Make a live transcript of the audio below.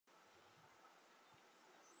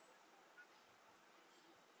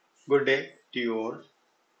Good day to you all.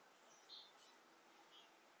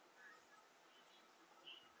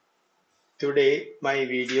 Today my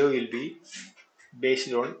video will be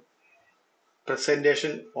based on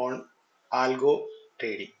presentation on ALGO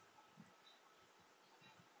trading.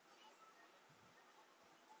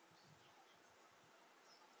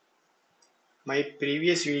 My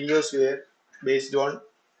previous videos were based on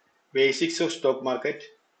basics of stock market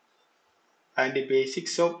and the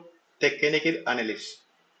basics of technical analysis.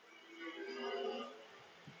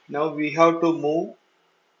 Now we have to move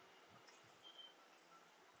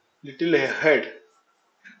little ahead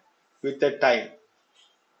with the time.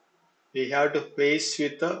 We have to face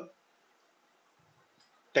with the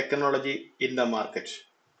technology in the market.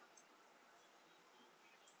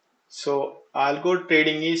 So algo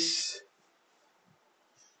trading is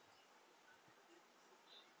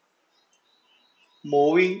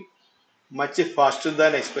moving much faster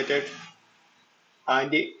than expected,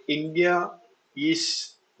 and India is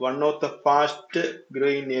one of the fast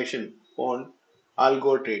growing nation on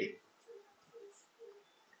algo trading.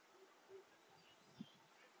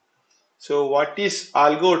 So what is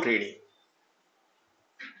algo trading?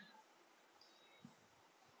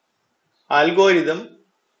 Algorithm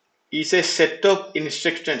is a set of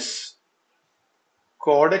instructions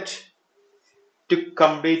coded to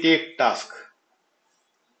complete a task,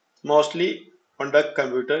 mostly on the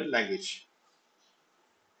computer language.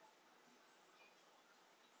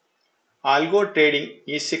 Algo trading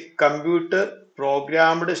is a computer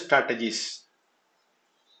programmed strategies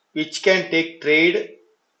which can take trade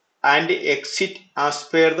and exit as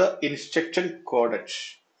per the instruction coded.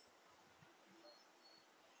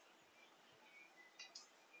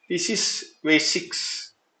 This is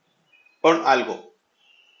basics on algo.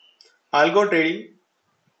 Algo trading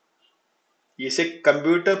is a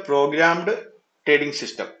computer programmed trading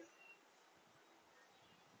system.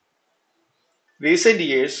 Recent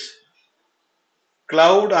years,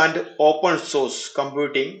 cloud and open source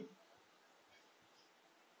computing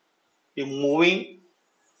is moving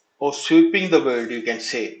or sweeping the world, you can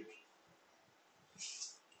say.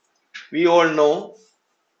 We all know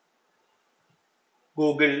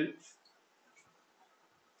Google,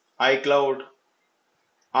 iCloud,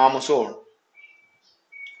 Amazon,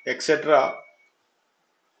 etc.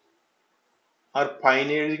 are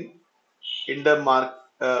pioneering in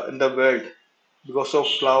the world because of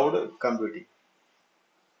cloud computing.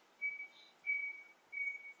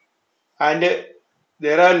 And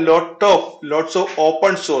there are lots of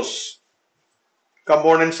open source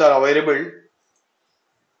components are available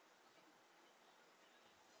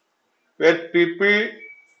where people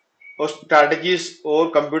or strategists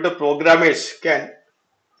or computer programmers can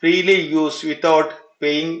freely use without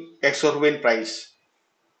paying exorbitant price,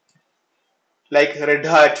 like Red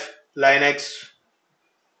Hat, Linux.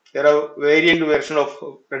 There are variant version of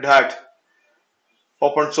Red Hat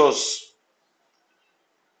open source,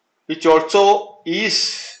 which also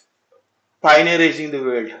is pioneering the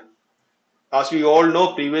world. As we all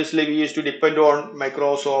know, previously we used to depend on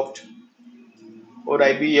Microsoft or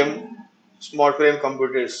IBM small frame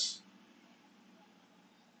computers.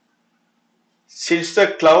 Since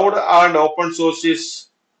the cloud and open source is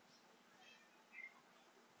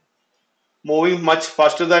moving much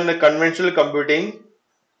faster than the conventional computing,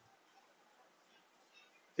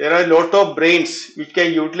 there are a lot of brains which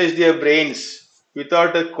can utilize their brains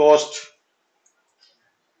without a cost.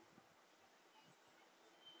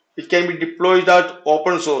 It can be deployed at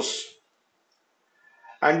open source,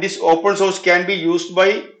 and this open source can be used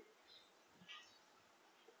by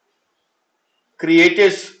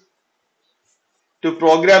creators to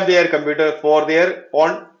program their computer for their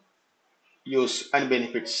own use and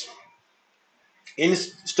benefits. In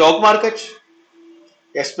stock market,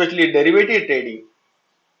 especially derivative trading,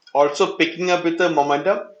 also picking up with the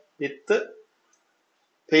momentum with the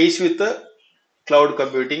pace with the cloud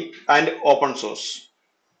computing and open source.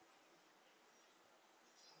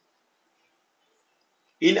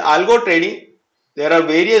 In algo trading, there are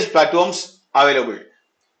various platforms available.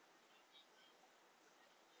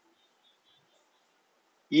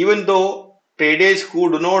 Even though traders who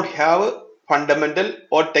do not have fundamental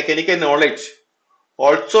or technical knowledge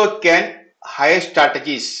also can hire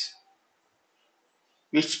strategies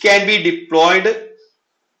which can be deployed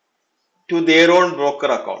to their own broker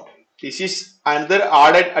account. This is another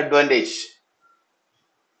added advantage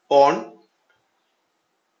on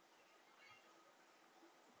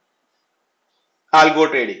algo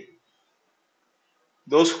trading.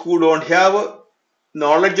 Those who don't have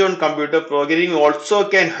knowledge on computer programming also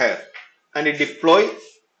can hire and deploy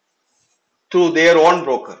through their own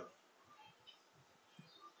broker.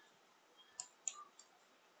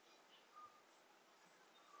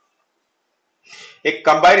 A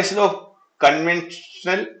comparison of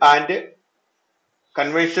conventional and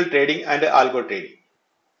conventional trading and algo trading.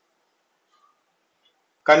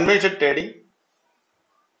 Conventional trading,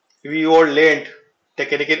 we all learned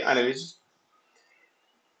technical analysis,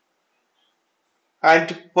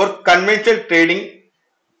 and for conventional trading,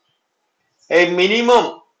 a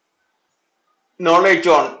minimum knowledge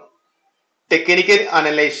on technical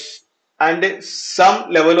analysis and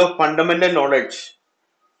some level of fundamental knowledge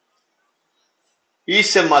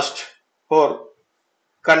is a must for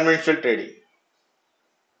conventional trading.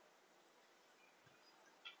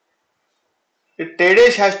 The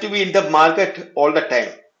traders has to be in the market all the time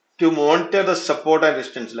to monitor the support and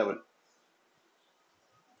resistance level.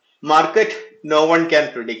 Market no one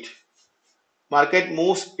can predict. Market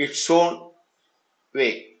moves its own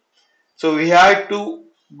way. So we have to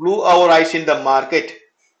glue our eyes in the market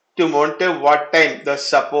to monitor what time the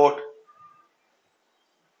support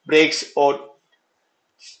breaks or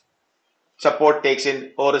support takes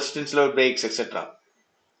in or resistance level breaks, etc.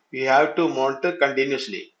 We have to monitor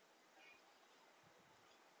continuously.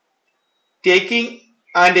 Taking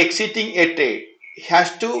and exiting a trade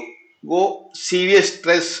has to go serious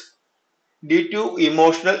stress due to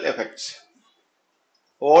emotional effects.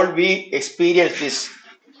 All we experience this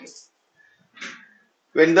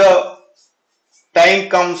when the time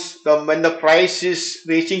comes, when the price is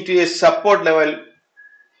reaching to a support level,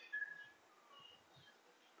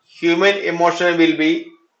 human emotion will be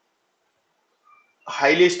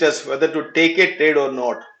highly stressed whether to take a trade or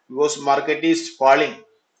not because market is falling.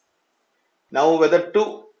 Now whether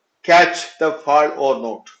to catch the fall or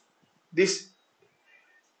not. This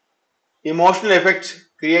emotional effects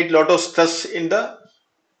create lot of stress in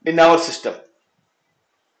our system.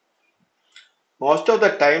 Most of the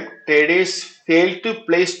time traders fail to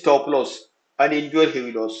place stop loss and endure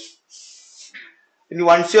heavy loss. And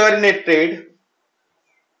once you are in a trade,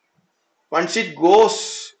 once it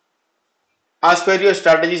goes as per your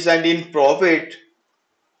strategies and in profit,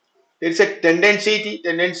 there is a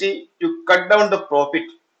tendency to cut down the profit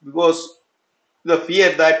because the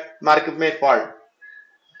fear that market may fall.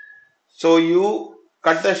 So you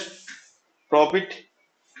cut the profit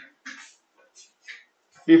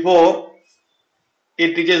before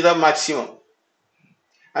it reaches the maximum.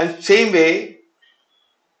 And same way,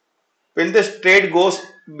 when the trade goes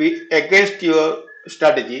against your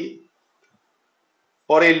strategy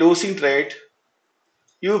or a losing trade,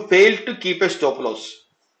 you fail to keep a stop loss.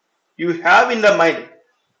 You have in the mind,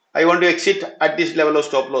 I want to exit at this level of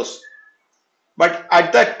stop loss. But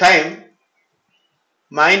at that time,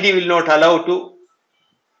 mind will not allow to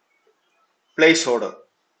place order.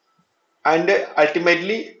 And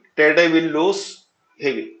ultimately, trader will lose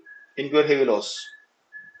heavy, incur heavy loss.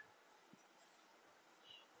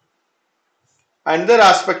 Another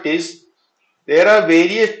aspect is there are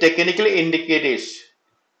various technical indicators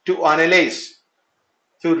to analyze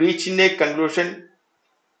to reach in a conclusion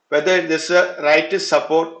whether this is a right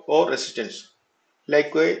support or resistance.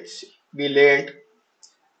 Likewise, we learned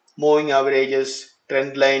moving averages,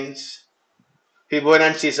 trend lines,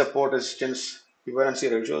 Fibonacci support resistance,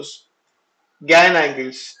 Fibonacci ratios, Gann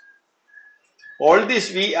angles. All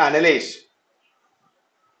this we analyze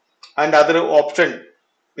and other option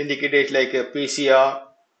indicators like PCR,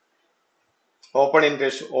 open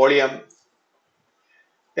interest, oleum.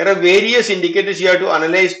 There are various indicators you have to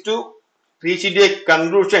analyze to reach into a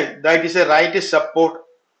conclusion that is a right support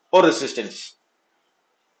or resistance.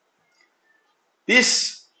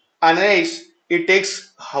 This analyze it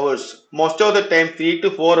takes hours, most of the time 3 to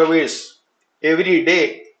 4 hours every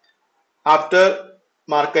day after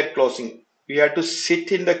market closing. We have to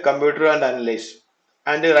sit in the computer and analyze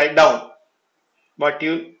and write down what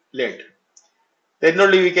you learned. Then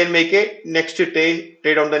only we can make a next day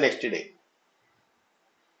trade on the next day.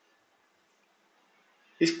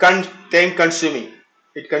 It's time consuming.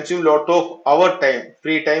 It consumes a lot of our time,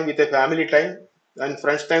 free time with the family time and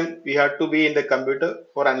friends time. We have to be in the computer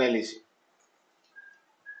for analysis.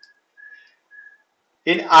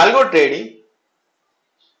 In algo trading,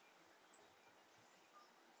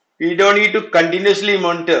 we don't need to continuously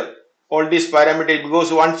monitor all these parameters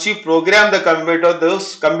because once you program the computer,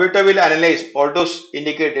 those computer will analyze all those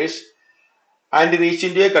indicators and reach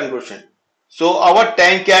into a conclusion. So our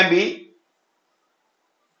time can be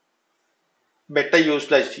better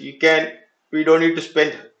utilized. We don't need to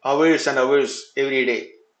spend hours and hours every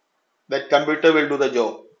day. That computer will do the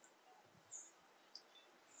job.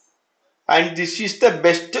 And this is the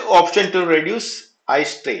best option to reduce eye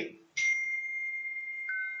strain.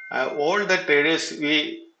 All the traders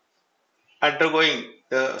we undergoing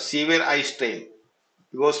the severe eye strain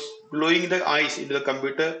because gluing the eyes into the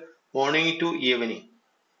computer morning to evening.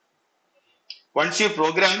 Once you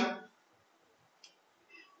program,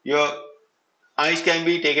 your eyes can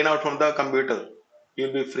be taken out from the computer.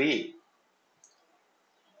 You'll be free.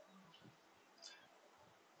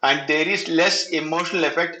 And there is less emotional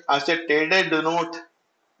effect as a trader do not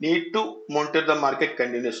need to monitor the market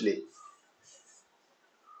continuously.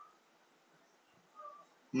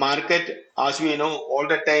 Market, as we know, all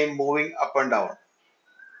the time moving up and down.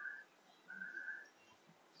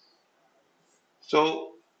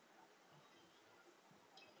 So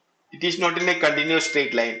it is not in a continuous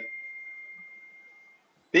straight line.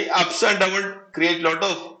 The ups and downs create a lot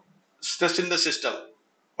of stress in the system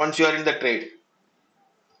once you are in the trade.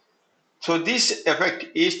 So this effect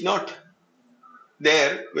is not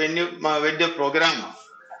there when the program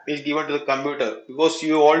is given to the computer because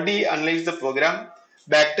you already analyze the program,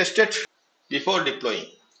 back tested before deploying.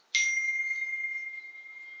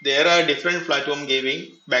 There are different platform giving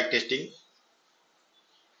back testing.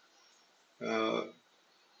 Uh,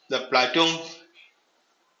 the platform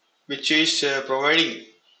which is providing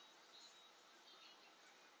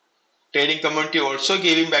trading community also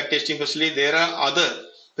giving backtesting facility. There are other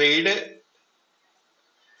paid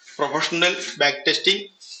professional backtesting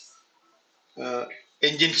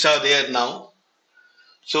engines are there now.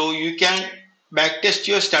 So you can backtest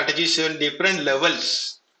your strategies on different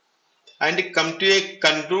levels and come to a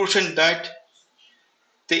conclusion that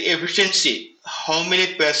the efficiency, how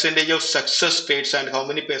many percentage of success trades and how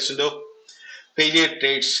many percent of failure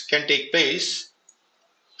trades can take place,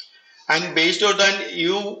 and based on that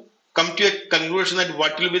you come to a conclusion that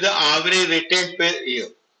what will be the average return per year.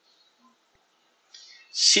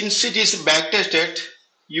 Since it is backtested,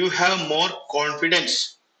 you have more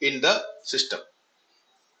confidence in the system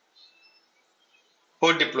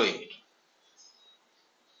for deploying it.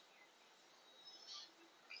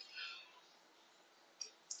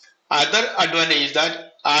 Other advantage is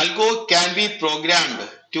that ALGO can be programmed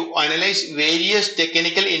to analyze various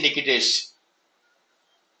technical indicators.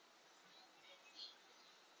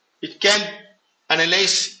 It can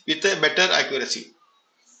analyze with a better accuracy.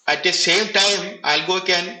 At the same time, ALGO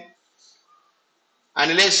can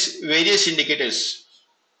analyze various indicators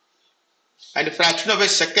and a fraction of a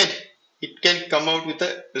second it can come out with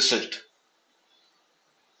a result.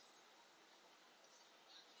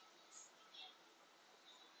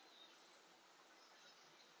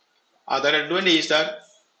 Other advantage is that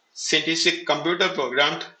since it is a computer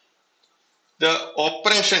programmed, the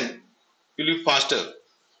operation will be faster.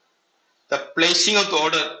 The placing of the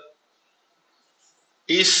order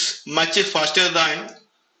is much faster than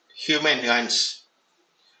human hands.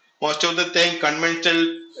 Most of the time,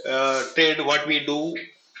 conventional trade, what we do,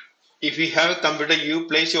 if we have a computer, you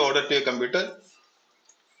place your order to a computer.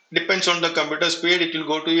 Depends on the computer speed, it will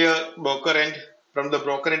go to your broker and from the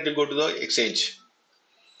broker it will go to the exchange.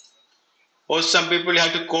 Or some people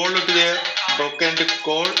have to call to their broker and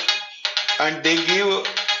call and they give.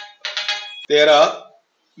 There are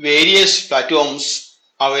various platforms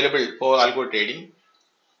available for algo trading.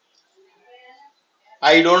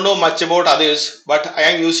 I don't know much about others, but I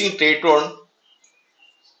am using TradeTron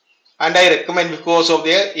and I recommend because of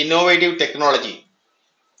their innovative technology.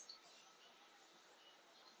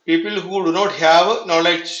 People who do not have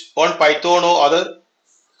knowledge on Python or other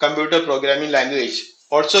computer programming language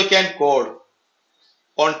also can code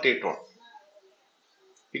on TradeTron.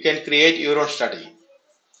 You can create your own strategy.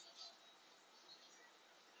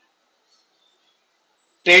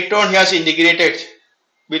 TradeTron has integrated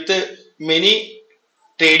with many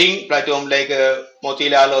trading platforms like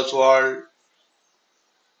Motilal Oswal,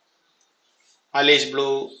 Alice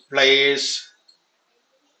Blue, Flyers,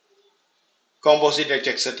 Composite Edge,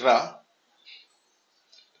 etc.,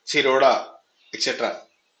 Siroda, etc.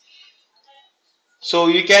 So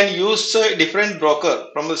you can use a different broker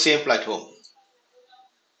from the same platform.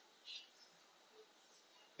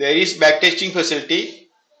 There is backtesting facility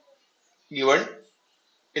given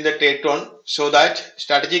in the TradeTron so that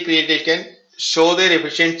strategy creators can show their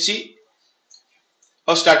efficiency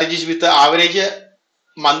of strategies with the average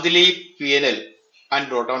monthly PNL and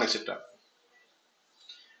drawdown, etc.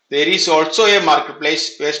 There is also a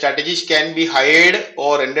marketplace where strategies can be hired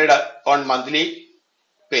or rendered on monthly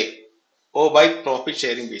pay or by profit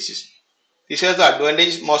sharing basis. This has the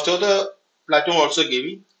advantage most of the platform also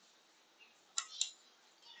giving.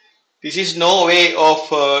 This is no way of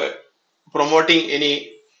promoting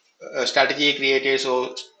any strategy creators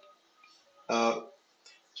or uh,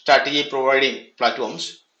 strategy providing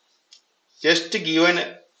platforms. Just to give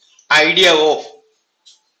an idea of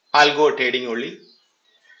algo trading only.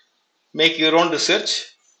 Make your own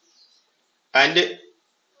research and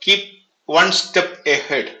keep one step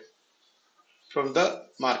ahead from the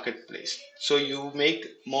marketplace. So you make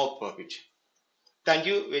more profit. Thank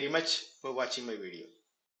you very much for watching my video.